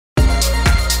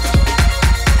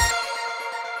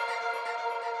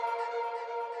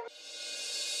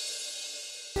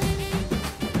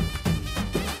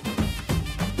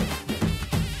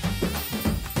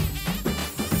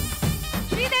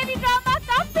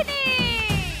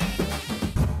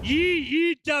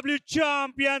WWE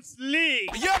Champions League.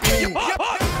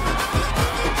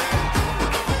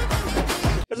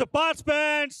 There's a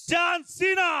participant, John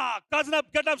Cena, cousin of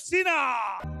Get Up Cena.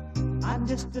 I'm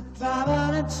just a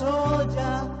traveling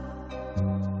soldier,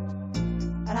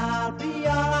 and I'll be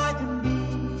all I can be.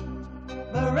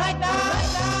 But right now,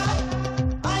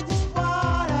 I just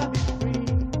wanna be free.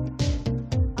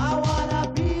 I wanna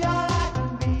be all I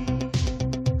can be.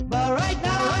 But right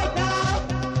now,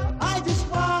 I just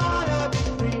wanna be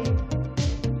free.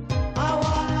 I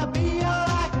wanna be all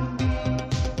I can be.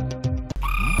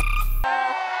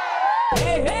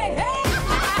 Hey, hey, hey!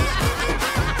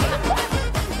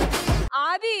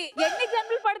 Adi, ఎన్ని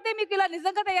జన్మలు పడితే మీకు ఇలా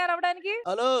నిజంగా తయారవడానికి?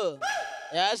 Hello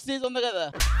యాస్టీజ్ ఉంది కదా,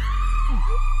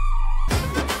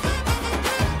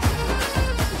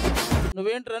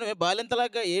 నువ్వేంట్రా నువ్వే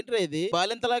బాలింతలాగా ఏంట్రా ఇది,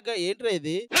 బాలింతలాగా ఏంట్రా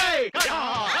ఇది?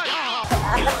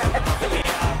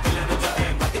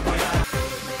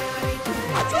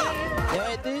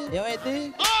 ఏమైంది ఏమైంది?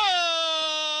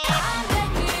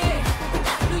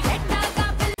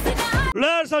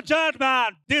 Ladies and gentlemen,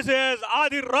 this is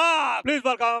Adi Rock. Please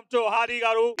welcome to Adi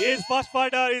Garu. His first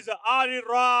fighter is Adi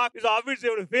Rock. His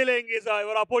obviously feeling is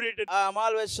your opponent. I'm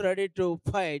always ready to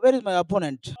fight. Where is my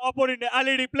opponent? Opponent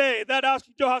LED play. That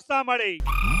asking to have somebody.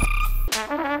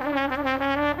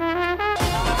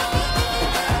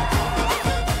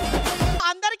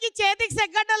 అందరికి చేతికి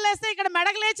సెగ్గడ్డలు లేస్తే ఇక్కడ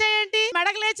మెడకు లేచేయండి,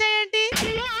 మెడకు లేచేయండి.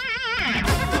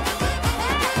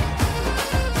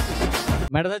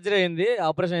 మెడ surgery అయింది,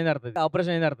 operation అయింది అర్థది,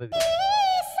 operation అయింది అర్థది.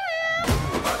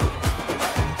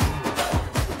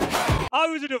 How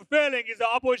is it feeling? Is the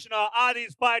opposition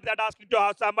Adi's fight that asking to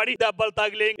have somebody? Double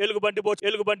tagling, elugubanti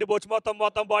boch,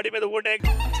 మొత్తం body మీద ఉండే.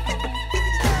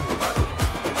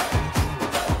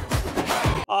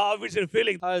 How is it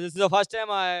feeling? This is the first time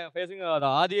I am facing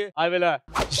the Adi. I will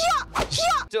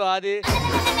to Adi.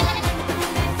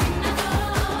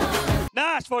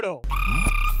 Nice photo.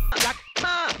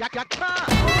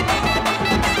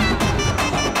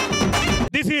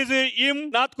 This is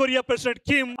North Korea President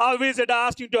Kim. How is it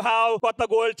asking to have kotta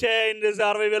gold chain? This is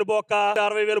Arvivel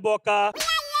Boka.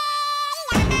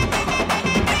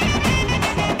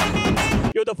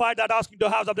 You the fight that asking to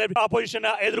have the opposition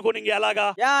ఎదుర్కొని ఎలాగా?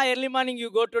 Yeah, early morning you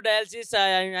go to dialysis.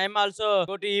 I'm also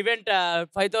go to event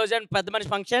 5000 పెద్ద మనిషి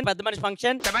function.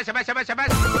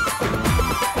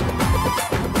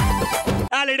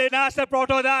 Already national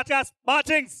proto that's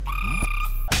marchings.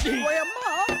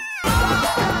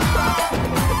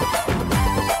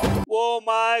 Oh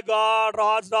my God,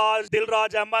 Raj, Dil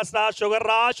Raj, MS Raj, Sugar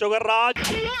Raj.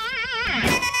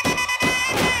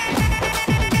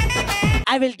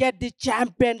 I will get the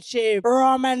championship.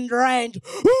 Roman Reigns.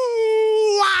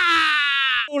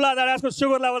 Ula, that has got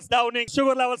sugar levels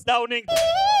downing.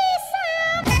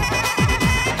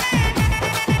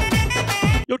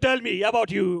 You tell me about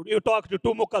you. You talk to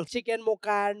two mukkals. Chicken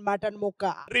mukka and mutton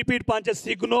mukka. Repeat punches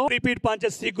signo.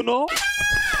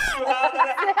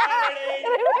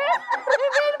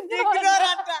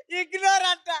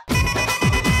 Ignorant.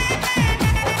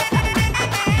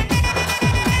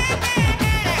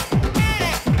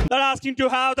 They're asking to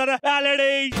have that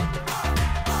lady.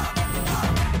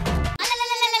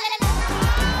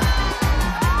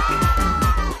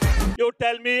 You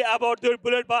tell me about the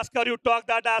bullet basket. You talk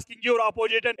that asking your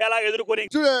opponent and ela edurukoni.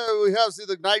 Today we have seen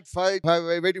the night fight.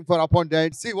 We're waiting for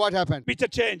opponent. See what happened.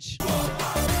 Picture change.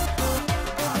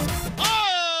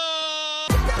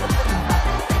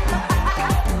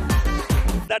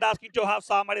 That asking to have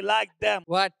somebody like them.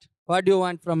 What do you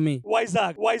want from me?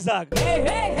 Vizag. Hey.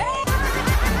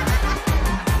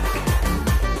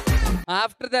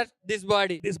 After that, this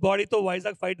body to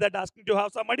Vizag fight that asking to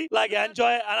have somebody like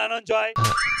enjoy and unenjoy.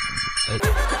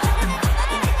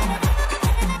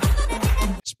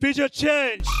 Picture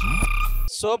change.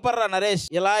 Super రా నరేష్,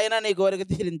 ఇలా అయినా నీ కోరిక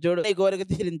తీరింది చూడు.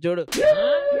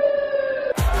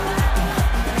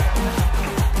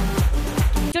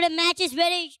 Today match is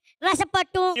very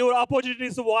rasapattu. Your opponent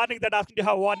is warning that asking to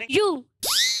have warning.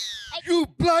 You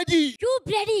bloody!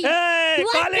 Hey, You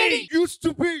are Kali! bloody. You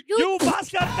stupid! You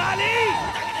bastard, Kali!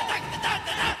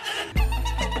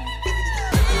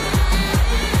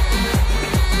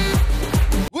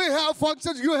 We have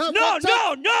functions. You have No! functions.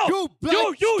 You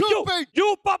bloody stupid! You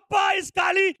papa is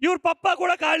Kali. Your papa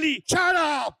kuda Kali. Shut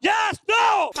up! Yes, no!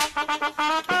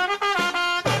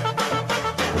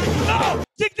 No!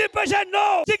 60% no!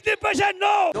 60%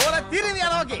 no!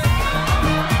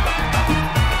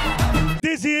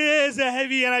 This is a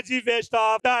heavy energy waste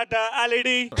of that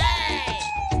LED.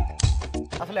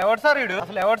 అసలు ఎవరు sir వీడు?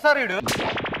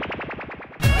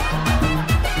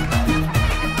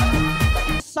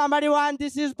 somebody want?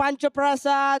 This is Pancha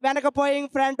Prasad. Venaka poing,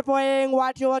 front poing.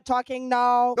 What you are talking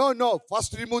now? No.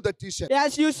 First remove the t-shirt.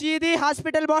 Yes, you see the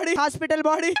hospital body.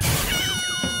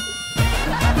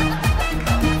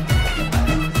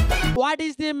 What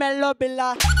is the mellow billa?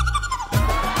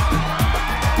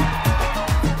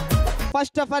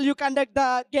 First of all, you conduct the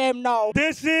game now.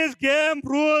 This is game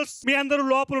rules. మీ అందరూ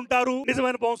లోపల ఉంటారు.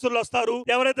 నిజమైన బౌన్సర్లు వస్తారు.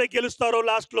 ఎవరైతే గెలుస్తారో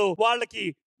last లో వాళ్ళకి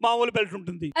మామూలు బెల్ట్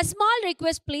ఉంటుంది. A small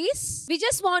request please. We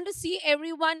just want to see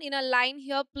everyone in a line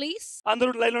here please.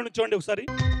 అందరూ లైన్ లో నిల్చోండి ఒకసారి.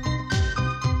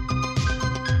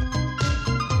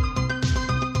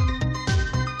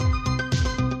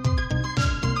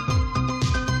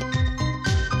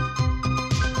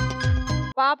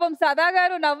 పాపం సదా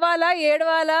గారు నవ్వాలా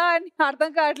ఏడవాలా అని అర్థం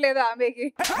కావట్లేదు ఆమెకి.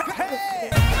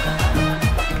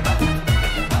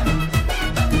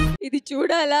 ఇది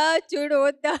చూడాలా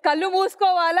చూడవద్దా, కళ్ళు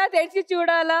మూసుకోవాలా తెరిచి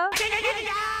చూడాలా?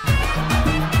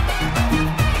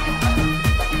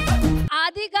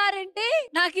 ఆది గారంటే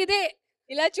నాకు ఇదే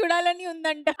ఇలా చూడాలని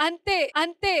ఉందంట. అంతే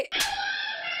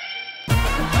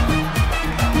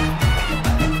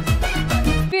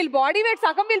వీళ్ళ బాడీ వెయిట్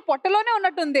సగం వీళ్ళ పొట్టలోనే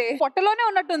ఉన్నట్టుంది.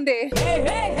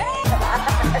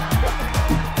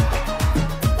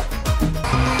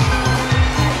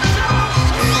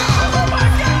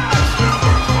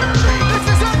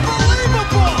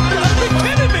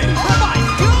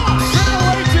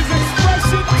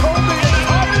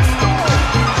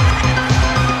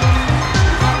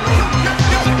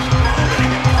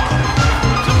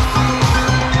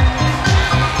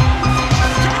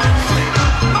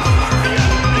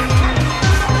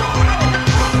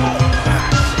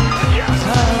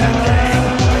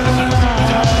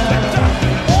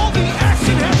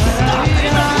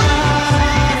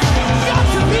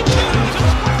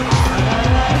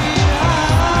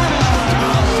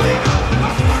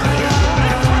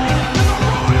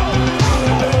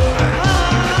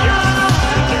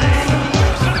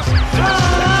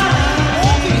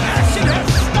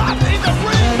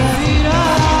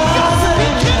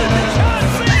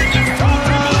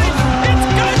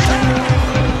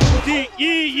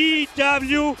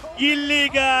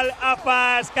 Illegal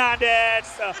affairs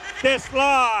candidates this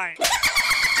line.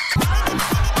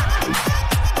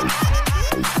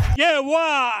 Year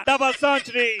 1 double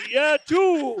century, year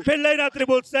 2 Pillana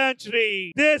triple century.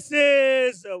 This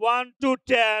is 1 to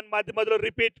 10 madhyamalo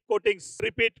repeat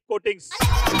quotings.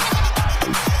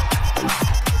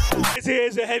 This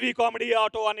is a heavy comedy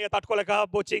auto and tatkolaka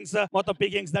bochings motham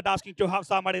pickings that asking to have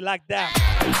somebody like that.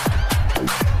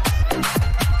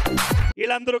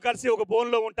 వీళ్ళందరూ కలిసి ఒక bone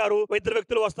లో ఉంటారు. ఇద్దరు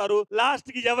వ్యక్తులు వస్తారు. Last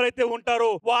కి ఎవరైతే ఉంటారో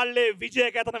వాళ్ళే విజయ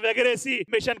కేతనం ఎగరేసి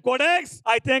machine codex.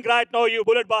 I think right now you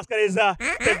bullet basket is the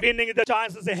winning the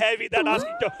chances heavy that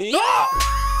asking to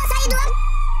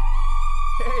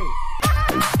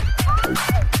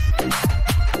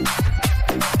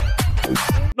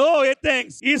No, it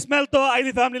thinks ఈ స్మెల్ తో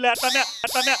ఐది ఫ్యామిలీ అట్టనే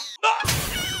no.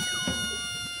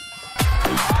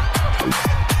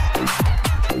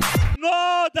 No,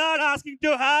 that asking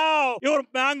to have your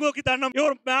mango ki tannam.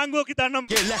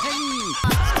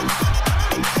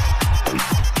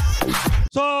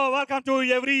 So welcome to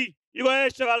every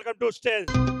US, welcome to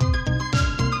stage.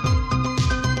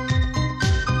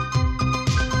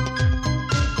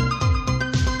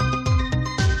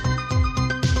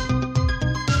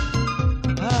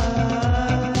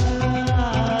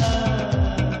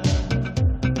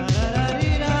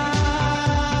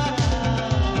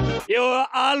 You're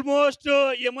almost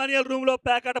Immanuel room lo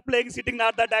pack at a playing sitting,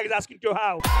 not that I is asking to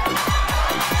have.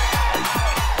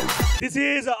 This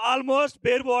is almost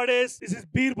bare bodies. This is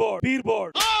beer board.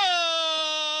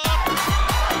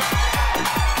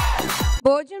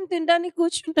 భోజనం తినడానికి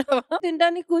కూర్చుంటావా?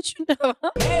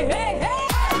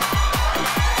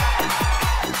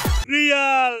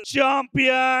 Real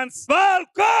champions,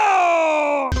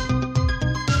 welcome!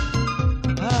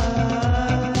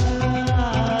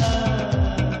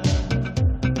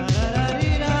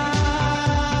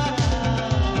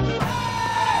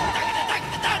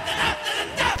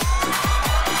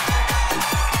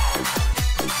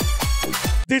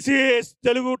 This is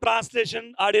Telugu translation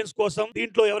audience కోసం.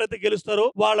 దీంట్లో ఎవరైతే గెలుస్తారో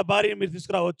వాళ్ళ భార్యని మీరు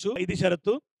తీసుకురావచ్చు. ఇది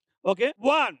షరతు. Okay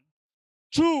 1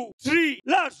 2 3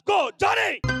 let's go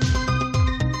Johnny.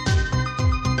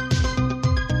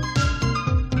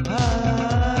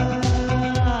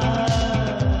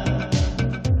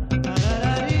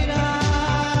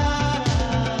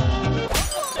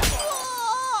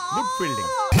 Good fielding.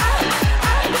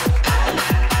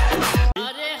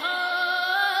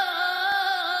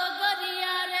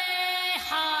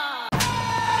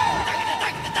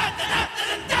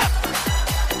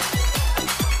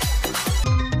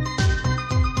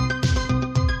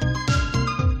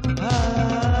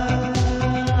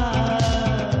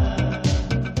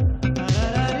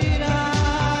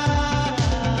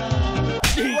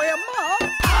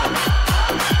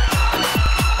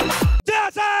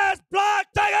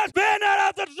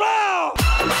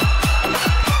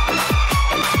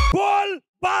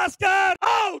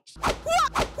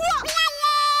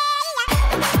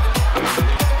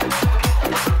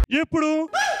 ఇప్పుడు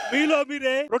మీలో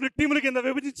మీరే 2 టీముల కింద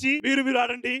విభజించి మీరు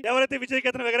ఆడండి. ఎవరైతే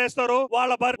విజయకేతనం ఎగరేస్తారో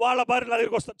వాళ్ళ బారి నా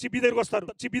దగ్గరికి వస్తారు, చిబ్బి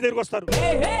దగ్గరికి వస్తారు.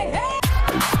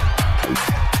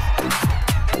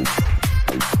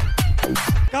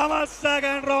 Come on,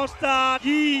 second round start.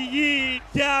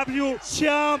 EEW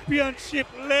Championship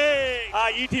League.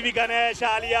 ETV Ganesh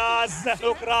alias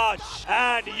Nukraj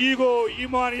and Ego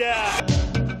Immanuel.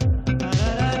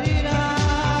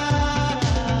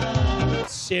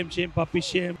 Shame, puppy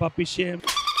shame.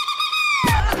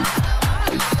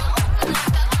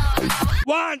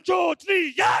 1, 2,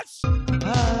 3, yes!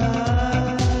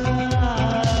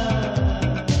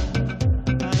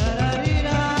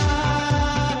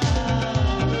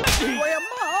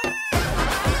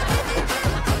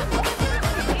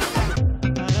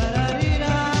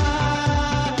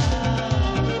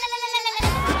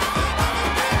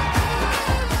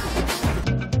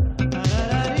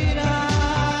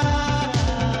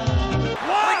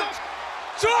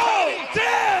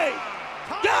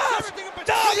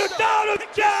 WWE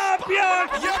Champion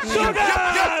Sugar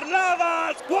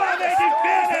Lovers 180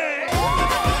 finish.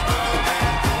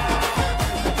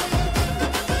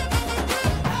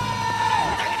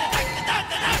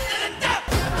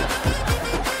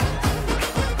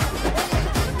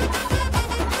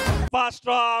 First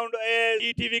round is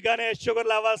ETV Ganesh Sugar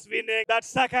Lovers winning. That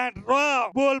second round,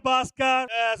 Bull Bhaskar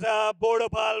as a border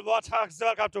ball.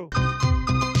 Welcome to.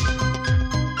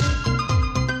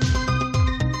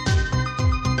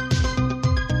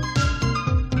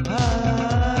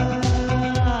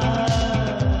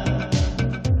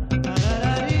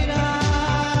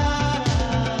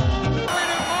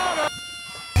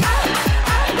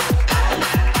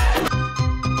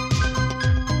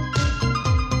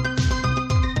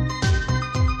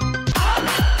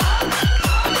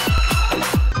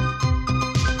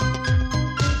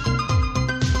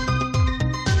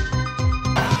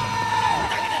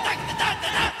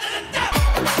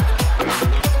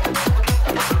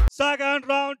 Second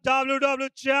round, WWE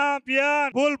Champion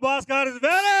Bull Bhaskar is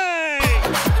winning.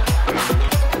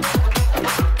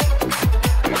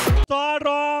 Third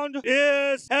round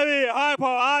is heavy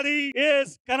hyper Adi is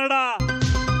Canada.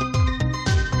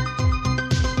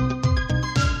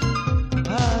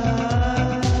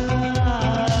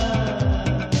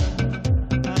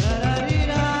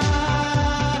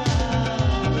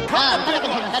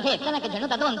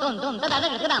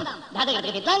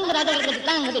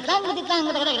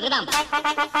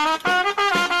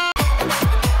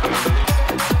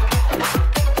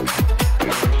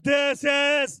 This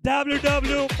is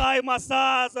WW Thai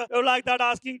massage. You like that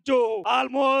asking to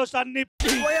almost any.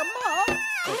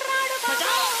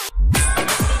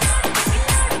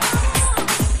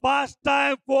 First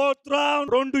time, fourth round.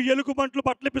 2 ఎలుగు బంట్లు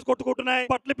పట్లిపిసి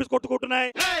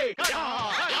కొట్టుకుంటున్నాయి.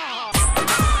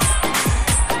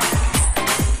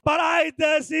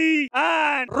 Paradesi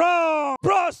and Ron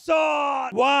Prasad.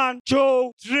 1,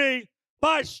 2, 3,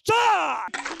 but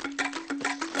start!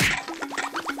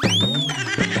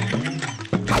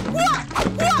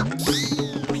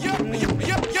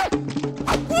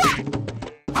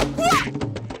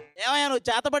 ఏమయ్యా నువ్వు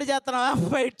చేతబడి చేస్తున్నావా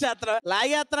fight చేస్తున్నావా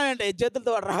లాగేస్తున్నావు ఏంటి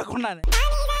చేతులతో రాకుండానే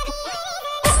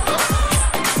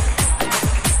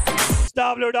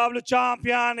WWE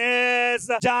champion is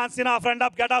John Cena, friend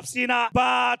of Get Up Cena,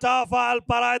 but of all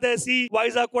Paradesi.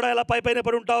 Vizag kuda ila pai paine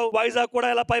padi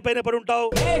untavu.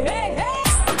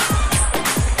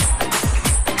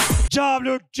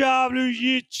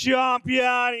 WWE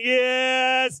champion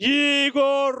is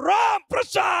Ego Ram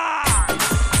Prasad.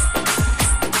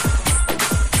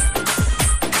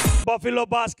 Buffalo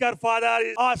Bhaskar father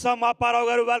is awesome. Apparao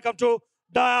garu, welcome to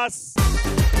Dayas.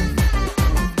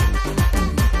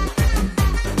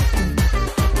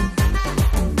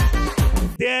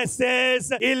 This is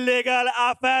illegal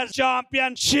affairs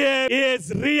championship is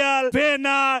real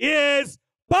winner is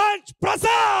Punch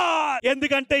Prasad.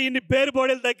 ఎందుకంటే ఇన్ని పేరు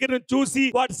బోడల దగ్గర నుంచి చూసి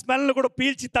వాటి smell ను కూడా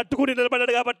పీల్చి తట్టుకుని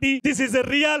నిలబడ్డాడు కాబట్టి this is a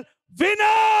real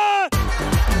winner.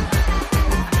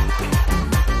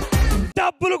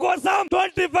 డబ్బుల కోసం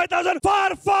 25,000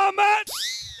 performance.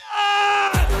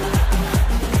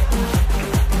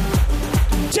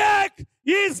 Check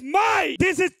is mine.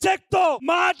 This is check to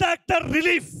my doctor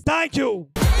relief. Thank you.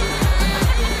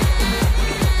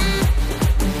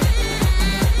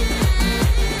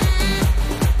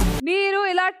 మీరు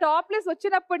ఇలా టాప్లెస్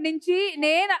వచ్చినప్పటి నుంచి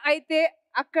నేను అయితే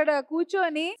అక్కడ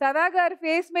కూర్చొని సదా గారి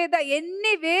ఫేస్ మీద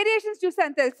ఎన్ని వేరియేషన్స్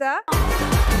చూసాను తెలుసా.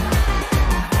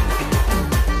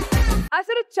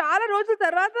 అసలు చాలా రోజుల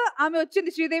తర్వాత ఆమె వచ్చింది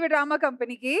శ్రీదేవి డ్రామా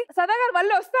కంపెనీకి. సదా గారు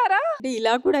మళ్ళీ వస్తారా?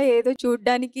 ఇలా కూడా ఏదో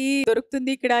చూడ్డానికి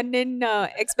దొరుకుతుంది ఇక్కడ అని నేను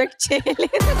ఎక్స్పెక్ట్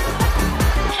చేయలేదు.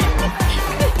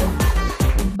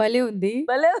 భలే ఉంది.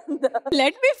 భలే ఉందా?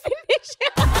 Let me finish.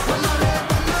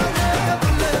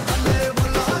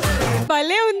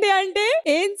 భలే ఉంది అంటే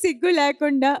ఏం సిగ్గు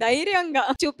లేకుండా ధైర్యంగా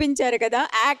చూపించారు కదా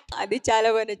యాక్ట్, అది చాలా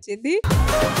బాగా నచ్చింది.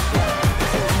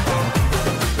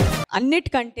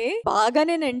 అన్నిటికంటే బాగా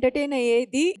నేను ఎంటర్టైన్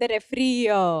అయ్యేది ద రెఫరీ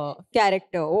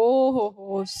క్యారెక్టర్.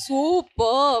 ఓహోహో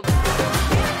సూపర్.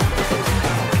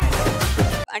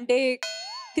 అంటే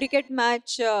క్రికెట్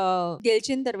మ్యాచ్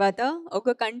గెలిచిన తర్వాత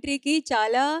ఒక కంట్రీకి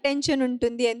చాలా టెన్షన్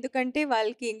ఉంటుంది, ఎందుకంటే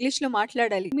వాళ్ళకి ఇంగ్లీష్ లో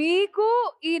మాట్లాడాలి. మీకు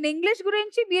ఈ ఇంగ్లీష్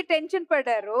గురించి మీరు టెన్షన్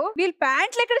పడ్డారు, వీళ్ళు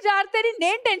ప్యాంట్లు ఎక్కడ జారుతారని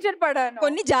నేను టెన్షన్ పడ్డాను.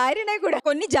 కొన్ని జారినాయి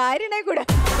కూడా.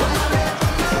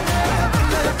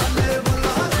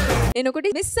 నేను ఒకటి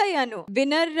మిస్ అయ్యాను.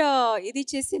 విన్నర్ ఇది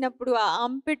చేసినప్పుడు ఆ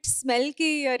ఆంపిట్ స్మెల్ కి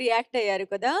రియాక్ట్ అయ్యారు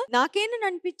కదా, నాకేనని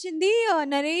అనిపించింది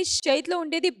నరేష్ చేతిలో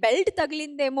ఉండేది బెల్ట్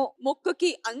తగిలిందేమో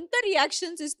ముక్కుకి, అంత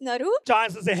రియాక్షన్స్ ఇస్తున్నారు.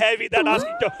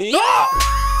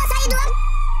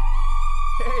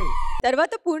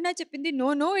 తర్వాత పూర్ణ చెప్పింది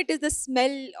no it is the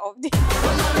smell of the.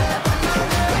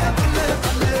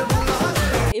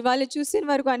 ఇవాళ చూసిన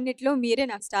వరకు అన్నిట్లో మీరే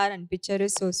నాకు స్టార్ అనిపించారు.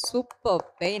 So super,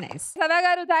 very nice. సదా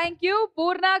గారు థ్యాంక్ యూ.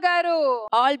 పూర్ణ గారు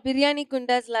ఆల్ బిర్యానీ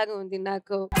కుండాస్ లాగా ఉంది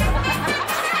నాకు.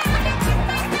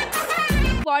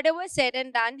 Whatever said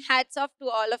and done, hats off to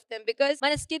all of them, because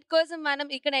మన skit కోసం మనం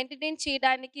ఇక్కడ entertain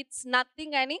చేయడానికి it's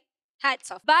nothing అని hats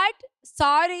off. But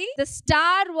sorry, the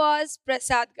star was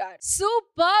Prasad garu.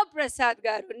 Super Prasad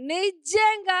garu.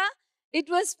 నిజంగా it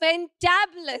was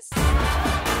fantabulous.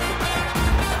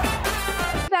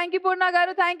 Thank you పూర్ణ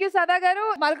గారు, thank you సదా గారు.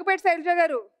 మలకపేట శైలజ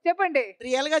గారు చెప్పండి.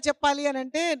 రియల్ గా చెప్పాలి అని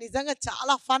అంటే నిజంగా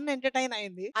చాలా ఫన్ ఎంటర్టైన్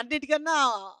అయింది. అన్నిటికన్నా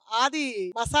ఆది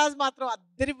మసాజ్ మాత్రం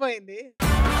అద్దరిపోయింది.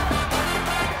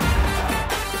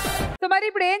 సో మరి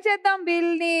ఇప్పుడు ఏం చేద్దాం,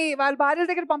 వీళ్ళని వాళ్ళ భార్యల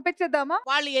దగ్గర పంపించేద్దామా?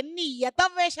 వాళ్ళు ఎన్ని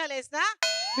యథం వేషాలు వేసినా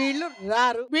వీళ్ళు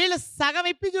రారు. వీళ్ళు సగం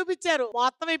ఇప్పి చూపించారు,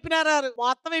 మొత్తం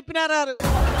ఇప్పినారు.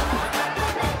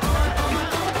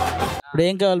 ఇప్పుడు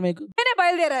ఏం కావాలి మీకు? నేనే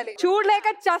బయలుదేరాలి, చూడలేక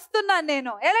చస్తున్నాను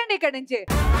నేను. ఎలాండి ఇక్కడి నుంచి.